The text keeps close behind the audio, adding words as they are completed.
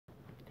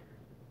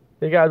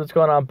Hey guys, what's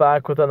going on?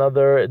 Back with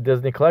another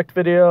Disney Collect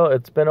video.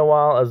 It's been a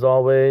while, as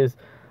always.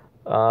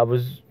 I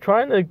was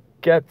trying to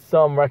get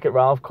some Wreck-It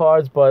Ralph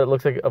cards, but it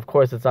looks like, of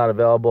course, it's not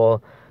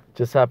available.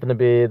 Just happened to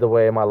be the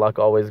way my luck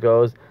always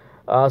goes.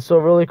 So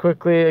really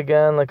quickly,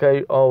 again, like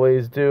I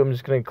always do, I'm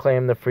just going to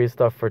claim the free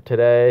stuff for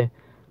today.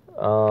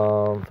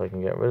 If I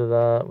can get rid of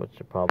that, which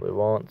I probably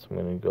won't. So I'm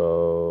going to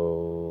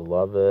go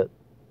love it.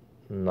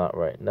 Not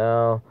right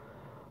now.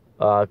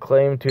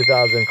 Claim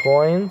 2,000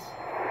 coins.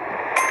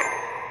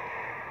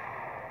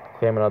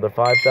 Claim another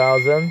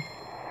 5,000.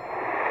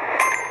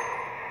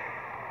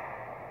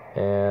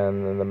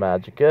 And then the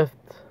magic gift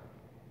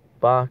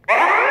box.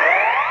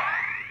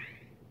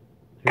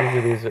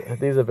 Usually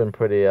these have been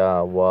pretty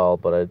well,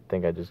 but I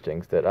think I just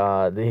jinxed it.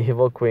 The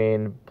Evil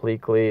Queen,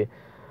 Pleakley,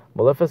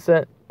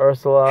 Maleficent,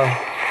 Ursula.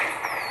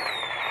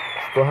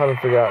 Still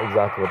haven't figured out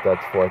exactly what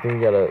that's for. I think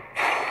you gotta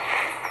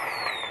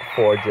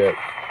forge it.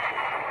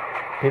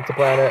 Pizza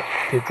Planet,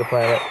 Pizza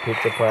Planet,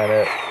 Pizza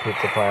Planet,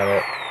 Pizza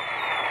Planet,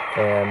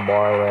 and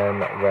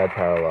Marlin Red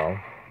Parallel.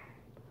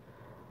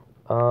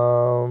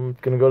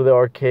 Gonna go to the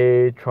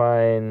arcade,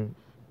 try and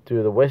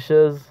do the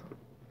wishes.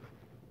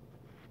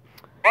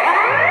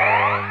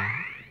 I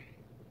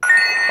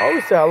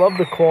always say I love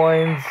the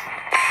coins,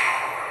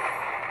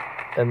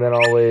 and then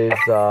always,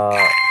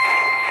 I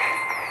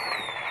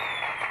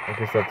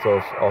guess that's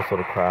also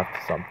to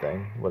craft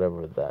something,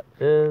 whatever that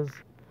is.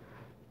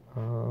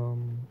 So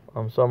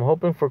I'm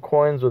hoping for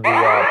coins with the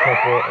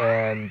purple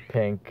and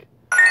pink.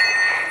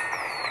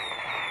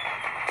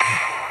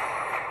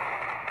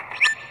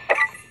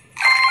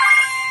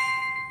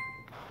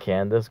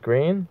 Candace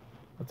Green?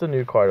 That's a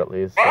new card at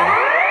least. So.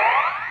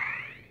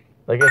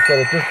 Like I said,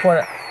 at this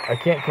point, I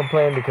can't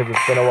complain because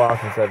it's been a while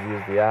since I've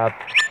used the app.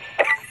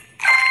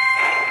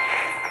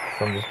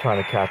 So I'm just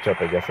trying to catch up,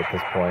 I guess, at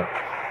this point.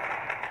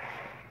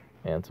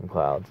 And some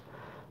clouds.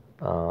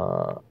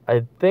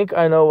 I think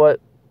I know what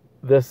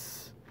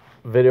this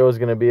video is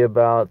going to be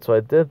about. So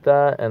I did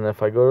that, and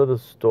if I go to the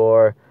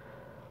store,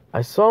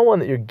 I saw one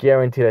that you're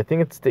guaranteed. I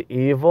think it's the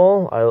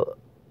Evil.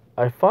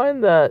 I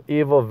find that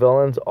Evil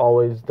Villains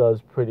always does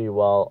pretty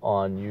well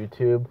on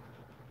YouTube.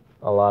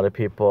 A lot of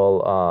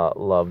people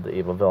love the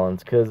Evil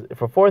Villains because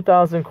for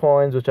 4,000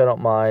 coins, which I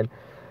don't mind,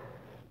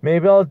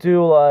 maybe I'll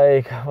do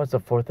like, what's a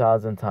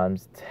 4,000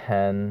 times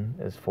 10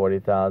 is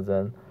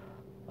 40,000.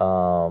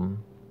 So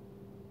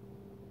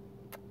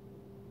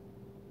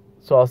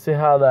I'll see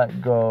how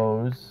that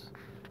goes,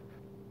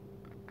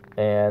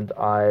 and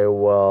I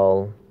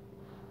will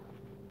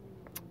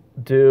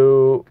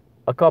do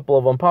a couple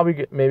of them.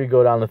 Probably maybe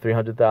go down to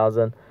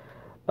 300,000.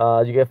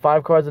 You get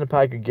 5 cards in a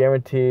pack. You're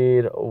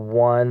guaranteed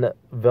 1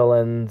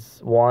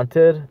 Villains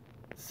Wanted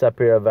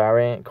Sepia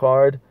variant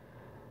card,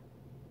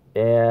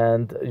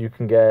 and you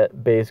can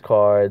get base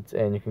cards,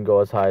 and you can go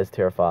as high as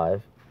tier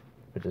 5,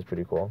 which is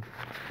pretty cool.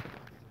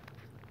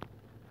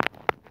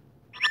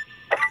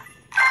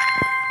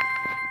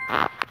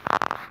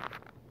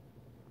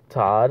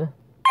 Todd,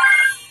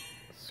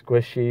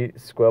 Squishy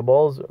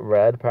Squibbles,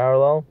 Red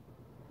Parallel.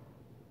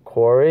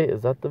 Corey,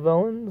 is that the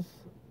villains?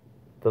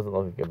 Doesn't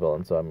look like a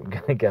villain, so I'm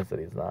gonna guess that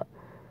he's not.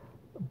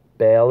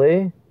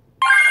 Bailey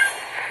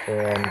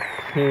and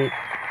Pete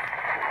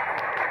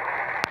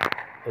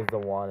is the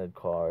wanted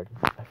card.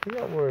 I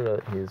forget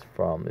where he's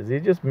from. Is he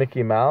just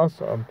Mickey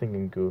Mouse? Or I'm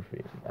thinking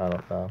Goofy. I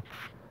don't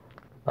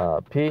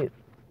know. Pete.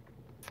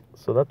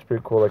 So that's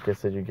pretty cool. Like I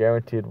said, you're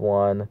guaranteed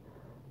 1.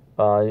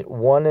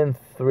 1 in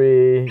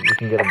 3, you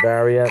can get a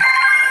variant.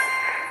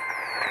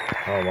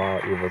 Oh wow,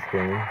 Evil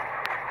Queen.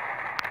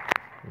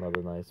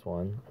 Another nice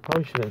one. I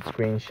probably shouldn't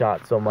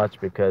screenshot so much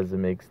because it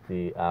makes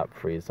the app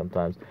freeze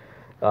sometimes.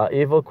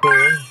 Evil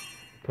Queen,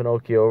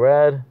 Pinocchio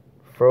Red,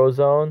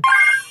 Frozone,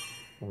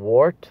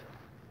 Wart,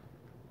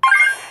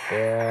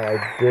 and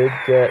I did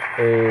get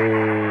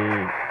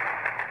a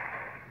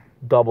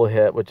double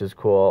hit, which is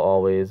cool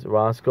always.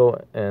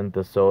 Roscoe and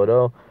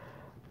DeSoto.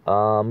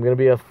 I'm gonna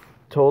be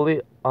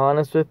totally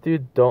honest with you.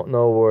 Don't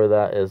know where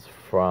that is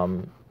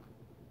from.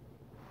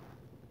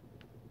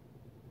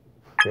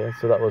 Okay,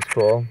 so that was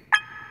cool.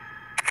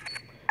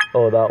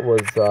 Oh, that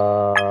was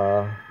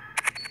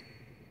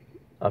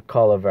a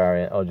color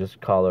variant. Oh, just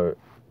color.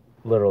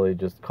 Literally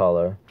just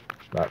color,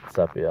 not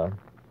sepia.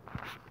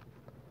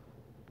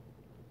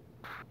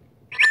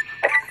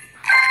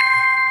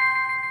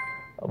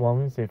 Well, I'm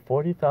going to say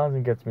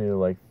 40,000 gets me to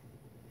like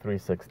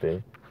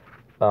 360.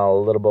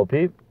 Little Bo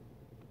Peep,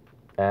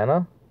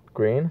 Anna,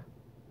 Green,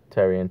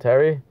 Terry and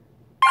Terry,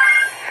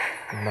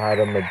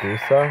 Madame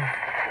Medusa.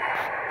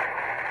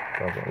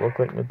 Doesn't look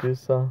like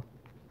Medusa.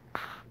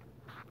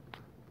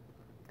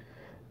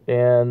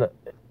 And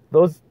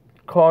those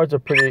cards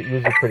are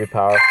usually pretty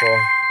powerful,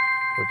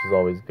 which is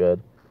always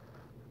good.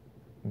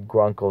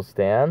 Grunkle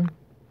Stan,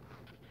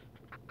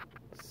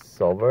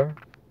 Silver,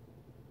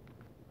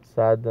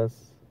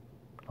 Sadness,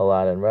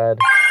 Aladdin Red,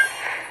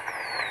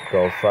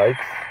 Go Sykes.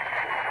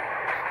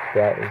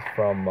 That is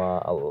from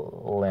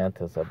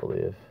Atlantis, I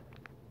believe.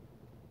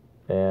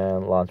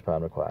 And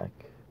Launchpad McQuack,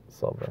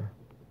 Silver.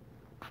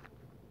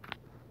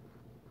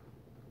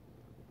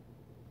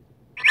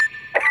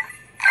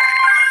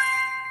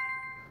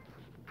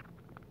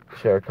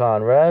 Shere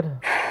Khan red.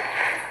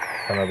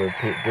 Another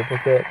repeat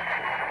duplicate.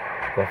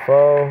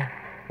 LeFou,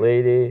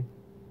 Lady,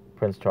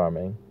 Prince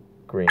Charming,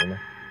 green.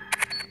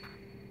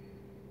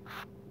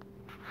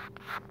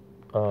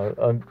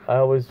 I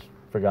always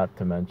forgot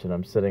to mention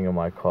I'm sitting in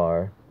my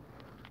car.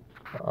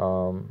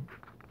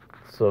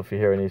 So if you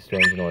hear any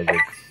strange noise,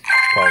 it's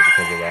probably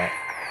because of that.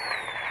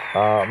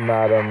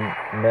 Madam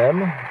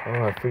Mim.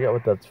 Oh, I forget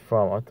what that's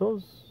from. Aren't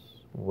those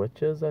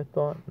witches, I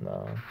thought?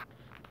 No.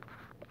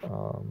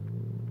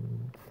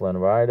 Flynn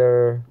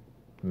Rider,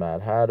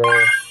 Mad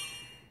Hatter,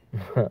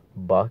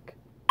 Buck,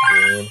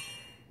 green,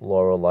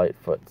 Laurel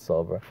Lightfoot,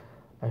 silver.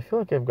 I feel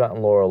like I've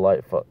gotten Laurel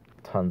Lightfoot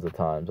tons of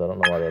times. I don't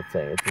know why that's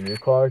saying it's a new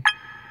card.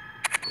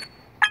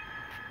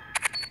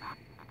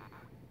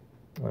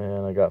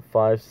 And I got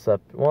 5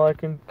 well, I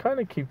can kind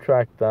of keep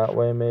track that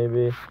way,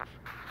 maybe.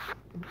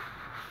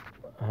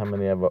 How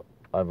many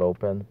I've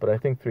opened, but I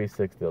think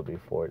 360 will be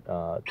 10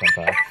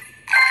 packs.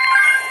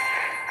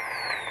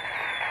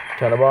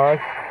 Chenabog,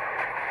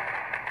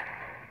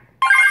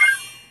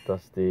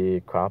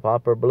 Dusty Crop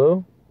Hopper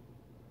Blue,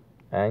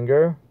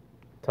 Anger,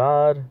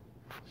 Todd,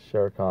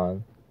 Shere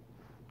Khan.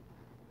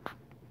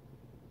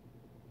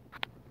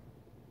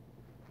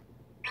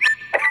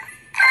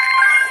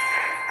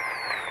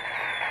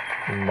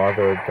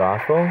 Mother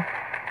Gothel,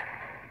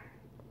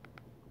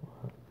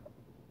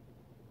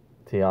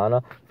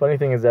 Tiana. Funny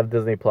thing is I have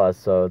Disney Plus,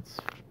 so it's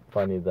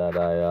funny that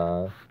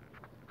I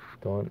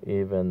don't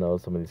even know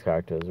some of these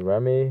characters.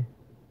 Remy,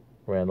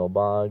 Randall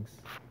Boggs,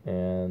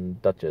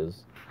 and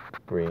Duchess,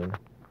 green.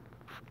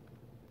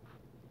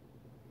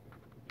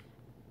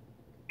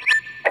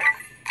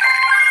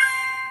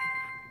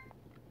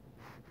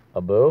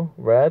 Abu,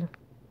 red.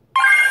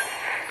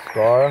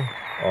 Scar,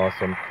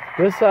 awesome.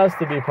 This has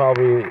to be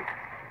probably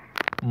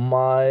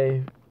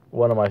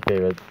one of my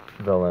favorite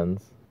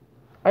villains.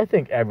 I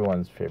think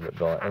everyone's favorite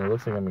villain, and it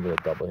looks like I'm gonna get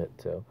a double hit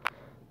too.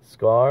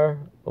 Scar,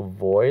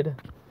 Void,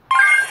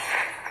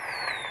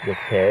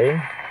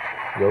 Yokai,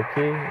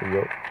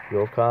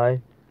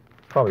 Yokai,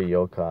 probably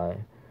Yokai,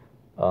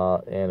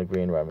 and a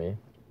green Remy.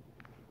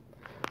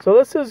 So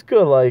this is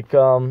good. Like,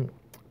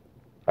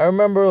 I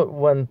remember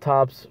when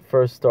Topps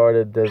first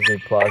started Disney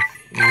Plus,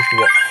 you used to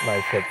get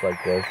nice hits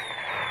like this.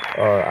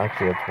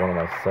 Actually, that's one of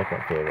my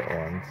second favorite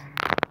ones.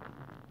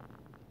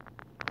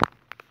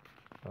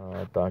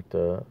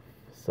 Dr.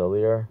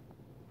 Facilier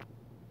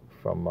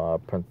from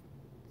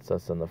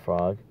Princess and the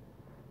Frog.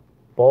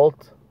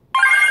 Bolt,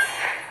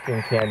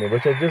 King Candy,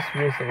 which I just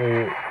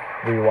recently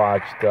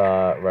rewatched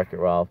Wreck-It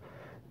Ralph.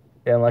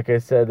 And like I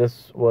said,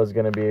 this was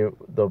going to be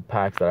the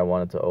packs that I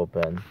wanted to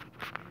open.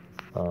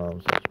 So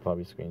I should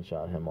probably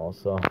screenshot him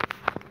also.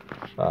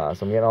 So I'm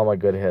getting all my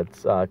good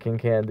hits. King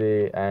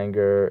Candy,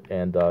 Anger,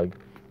 and Doug.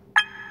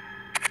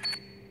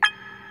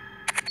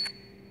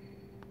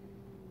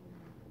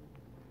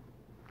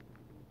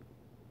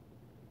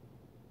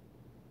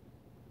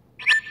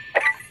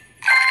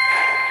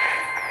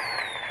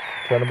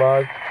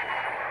 Chenabog,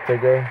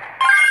 Tigger,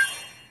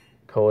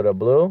 Coda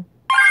Blue,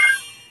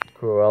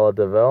 Cruella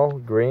de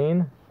Vil,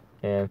 green,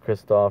 and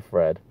Kristoff,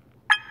 red.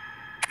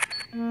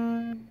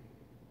 Oh,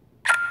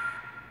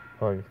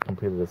 I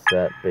completed the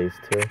set, base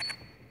 2.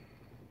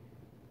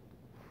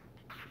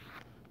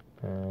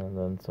 And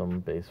then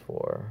some base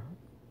 4.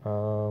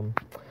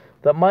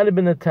 That might have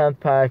been the 10th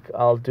pack.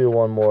 I'll do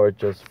one more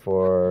just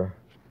for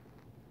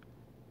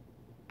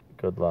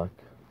good luck.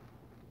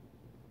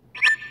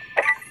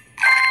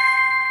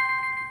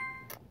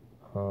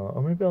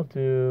 Or maybe I'll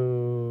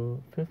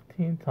do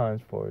 15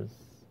 times 4 is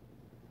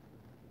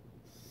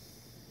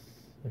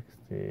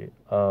 60.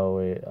 Oh,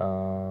 wait.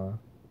 So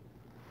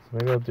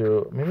maybe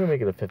I'll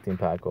make it a 15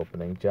 pack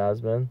opening.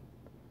 Jasmine,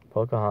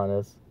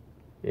 Pocahontas,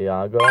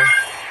 Iago,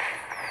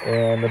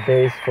 and the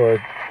base for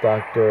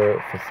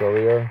Dr.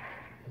 Facilier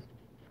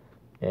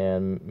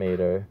and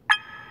Mater.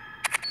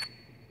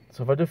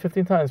 So if I do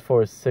 15 times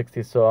 4 is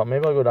 60, so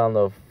maybe I'll go down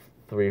to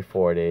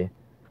 340.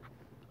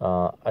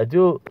 I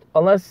do,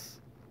 unless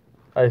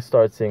I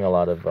start seeing a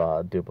lot of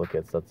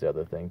duplicates. That's the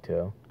other thing,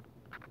 too.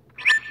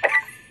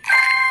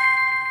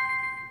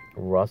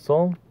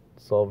 Russell,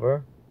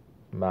 silver.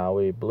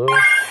 Maui, blue.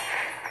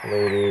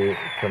 Lady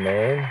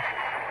Tremaine,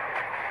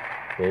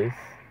 base.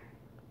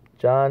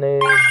 Johnny,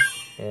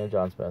 and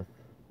John Smith,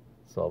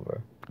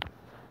 silver.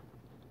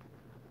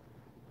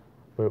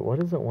 Wait, what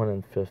is it 1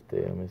 in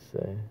 50? Let me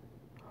see.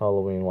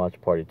 Halloween watch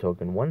party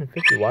token. 1 in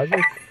 50. Why is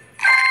this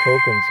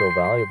token so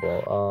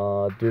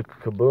valuable? Duke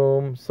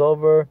Kaboom,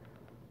 silver.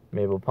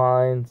 Mabel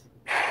Pines,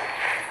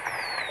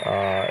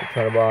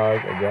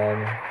 Chenabog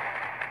again,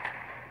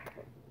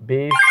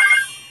 Beast,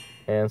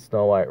 and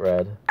Snow White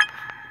red.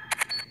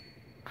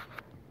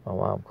 Oh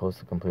wow, I'm close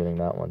to completing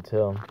that one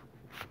too.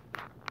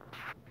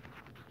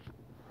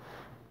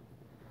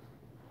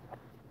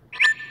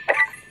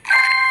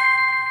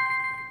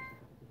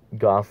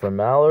 Gosling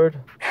Mallard,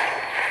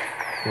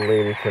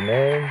 Lady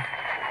Tremaine,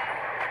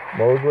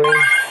 Mowgli,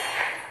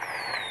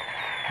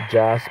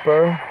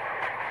 Jasper.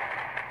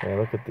 Yeah,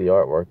 look at the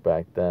artwork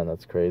back then.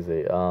 That's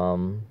crazy.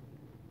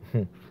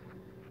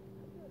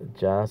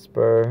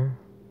 Jasper,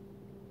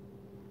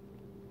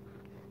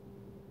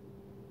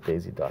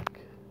 Daisy Duck.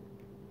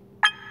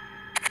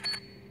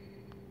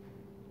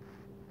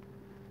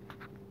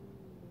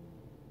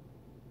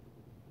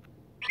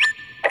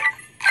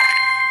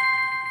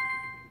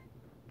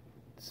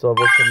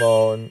 Silver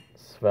Timon,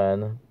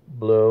 Sven,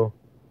 blue,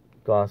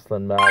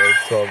 Gosselin, Mallard,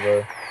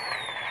 silver,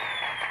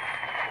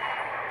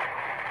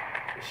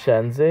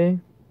 Shenzi,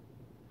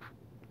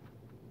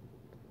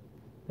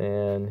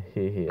 and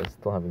He. I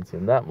still haven't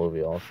seen that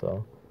movie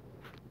also.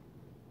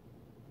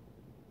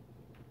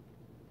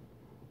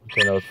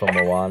 Which I know is from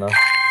Moana.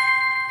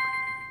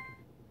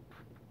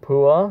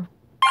 Pua,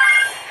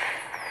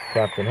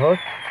 Captain Hook,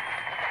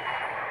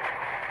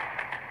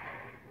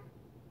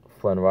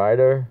 Flynn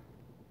Rider,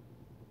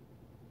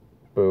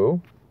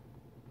 Boo,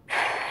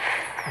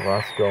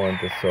 Roscoe and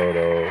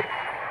DeSoto,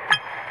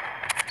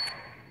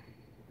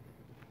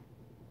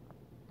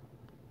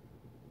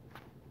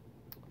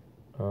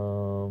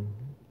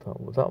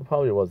 that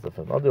probably was the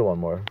fifth. I'll do one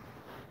more,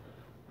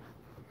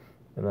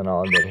 and then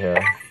I'll end it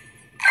here.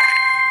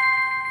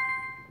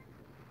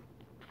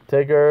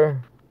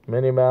 Tigger,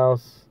 Minnie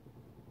Mouse,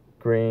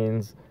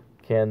 greens,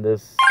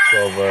 Candace,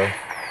 silver,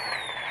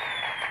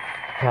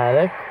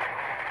 Panic,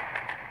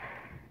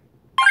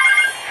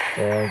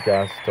 and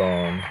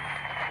Gaston.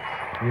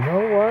 You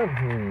know what?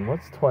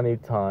 What's 20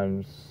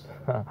 times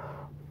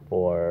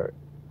 4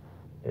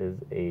 is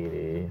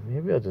 80.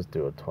 Maybe I'll just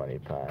do a 20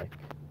 pack.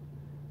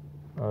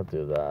 I'll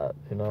do that.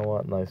 You know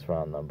what? Nice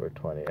round number,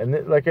 20.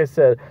 And like I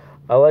said,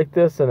 I like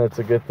this, and it's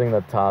a good thing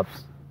that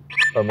tops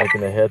are making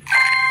the hits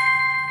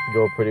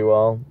go pretty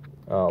well.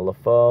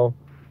 LaFoe,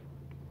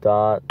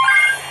 Dot,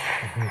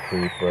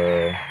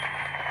 Creeper.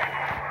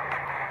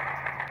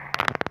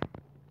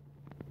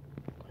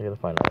 I gotta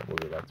find out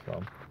what movie that's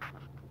from.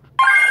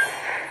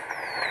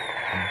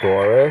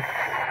 Doris,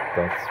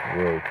 that's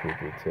really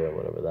creepy too,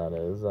 whatever that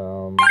is.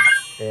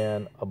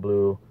 And a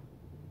blue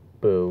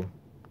Boo.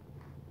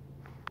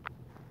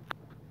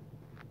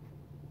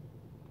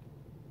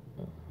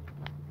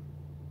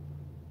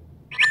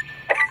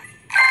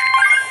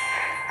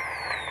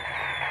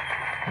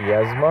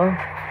 Yesma,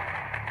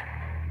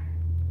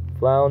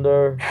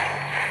 Flounder.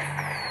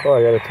 Oh,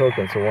 I got a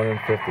token, so 1 in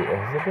 50.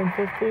 Has it been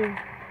 50?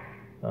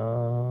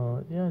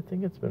 Yeah, I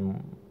think it's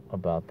been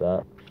about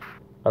that.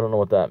 I don't know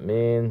what that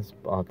means.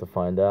 I'll have to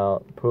find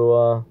out.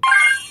 Pua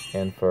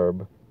and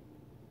Ferb.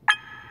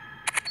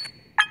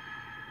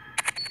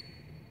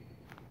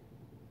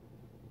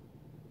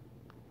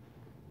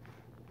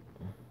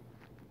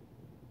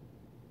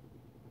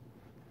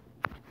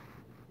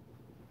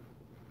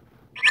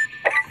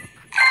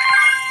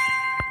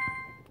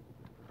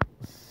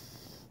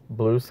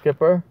 Blue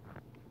Skipper,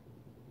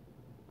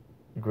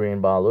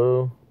 Green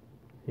Baloo,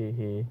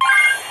 He,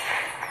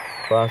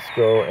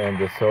 Bosco and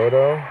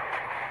DeSoto,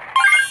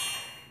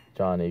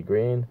 Johnny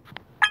Green,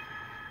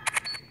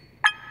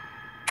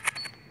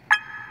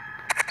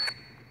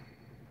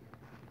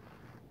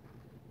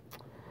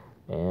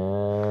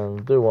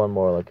 and do one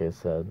more, like I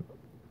said,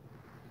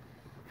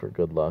 for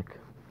good luck.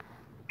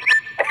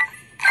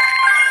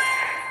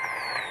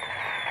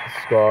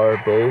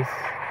 Scar base,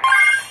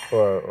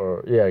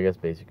 or yeah, I guess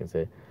base you can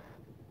say.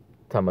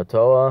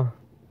 Tamatoa,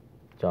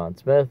 John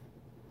Smith,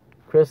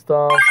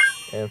 Kristoff,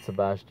 and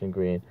Sebastian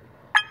Green.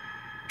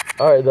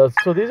 Alright,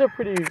 so these are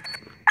pretty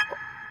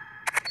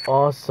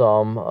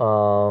awesome.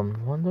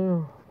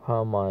 Wonder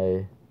how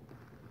my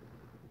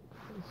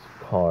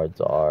cards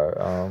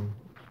are.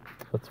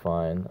 That's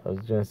fine. I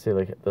was gonna say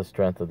like the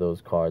strength of those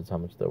cards, how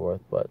much they're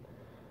worth, but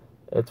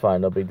it's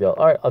fine, no big deal.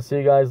 Alright, I'll see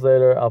you guys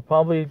later. I'll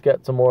probably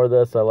get some more of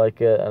this. I like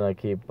it, and I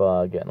keep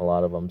getting a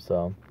lot of them,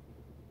 so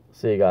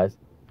see you guys.